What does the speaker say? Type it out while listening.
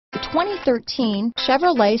2013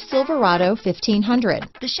 Chevrolet Silverado 1500.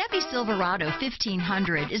 The Chevy Silverado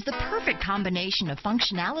 1500 is the perfect combination of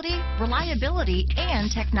functionality, reliability, and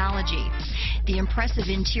technology. The impressive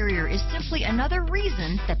interior is simply another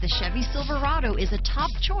reason that the Chevy Silverado is a top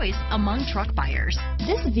choice among truck buyers.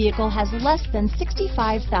 This vehicle has less than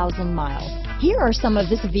 65,000 miles. Here are some of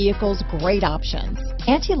this vehicle's great options: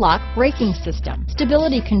 anti-lock braking system,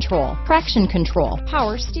 stability control, traction control,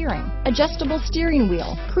 power steering, adjustable steering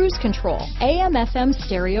wheel, cruise control, AM/FM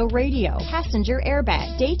stereo radio, passenger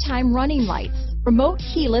airbag, daytime running lights, remote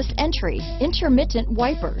keyless entry, intermittent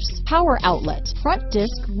wipers, power outlet, front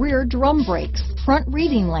disc rear drum brakes, front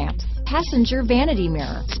reading lamps, passenger vanity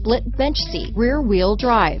mirror, split bench seat, rear wheel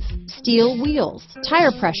drive, steel wheels,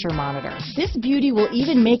 tire pressure monitor. This beauty will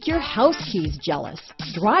even make your house keys jealous.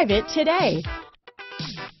 Drive it today.